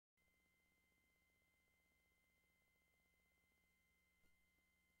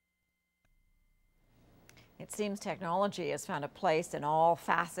It seems technology has found a place in all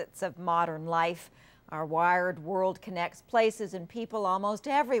facets of modern life. Our wired world connects places and people almost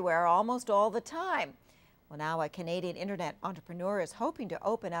everywhere, almost all the time. Well, now a Canadian internet entrepreneur is hoping to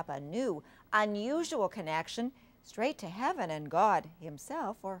open up a new, unusual connection straight to heaven and God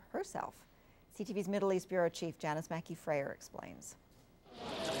himself or herself. CTV's Middle East Bureau Chief Janice Mackey-Freyer explains.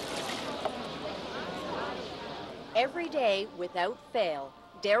 Every day, without fail,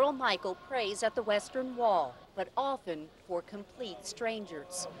 Daryl Michael prays at the Western Wall, but often for complete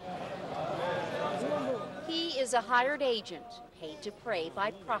strangers. He is a hired agent, paid to pray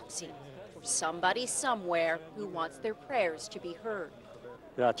by proxy for somebody somewhere who wants their prayers to be heard.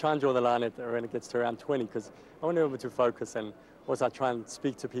 Yeah, I try and draw the line when it gets to around 20 because I want to be able to focus, and also I try and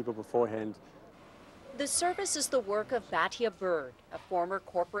speak to people beforehand. The service is the work of Batya Burd, a former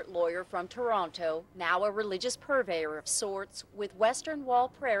corporate lawyer from Toronto, now a religious purveyor of sorts with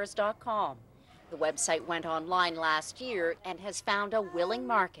westernwallprayers.com. The website went online last year and has found a willing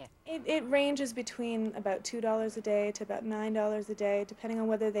market. It ranges between about $2 a day to about $9 a day, depending on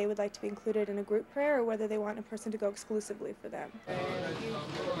whether they would like to be included in a group prayer or whether they want a person to go exclusively for them.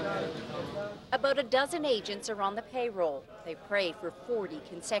 About a dozen agents are on the payroll. They pray for 40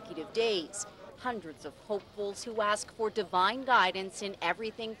 consecutive days. Hundreds of hopefuls who ask for divine guidance in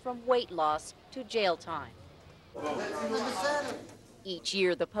everything from weight loss to jail time. Each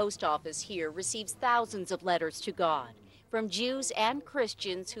year, the post office here receives thousands of letters to God from Jews and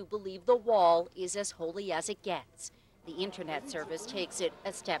Christians who believe the wall is as holy as it gets. The internet service takes it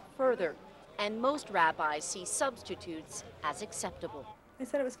a step further, and most rabbis see substitutes as acceptable. They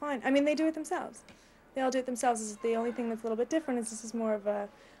said it was fine. I mean, they do it themselves. They all do it themselves. The only thing that's a little bit different is this is more of a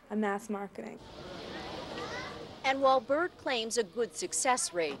mass marketing. And while Burd claims a good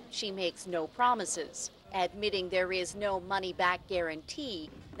success rate, she makes no promises, admitting there is no money-back guarantee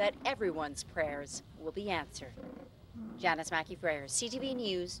that everyone's prayers will be answered. Janice Mackey-Freyer, CTV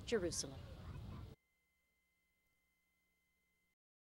News, Jerusalem.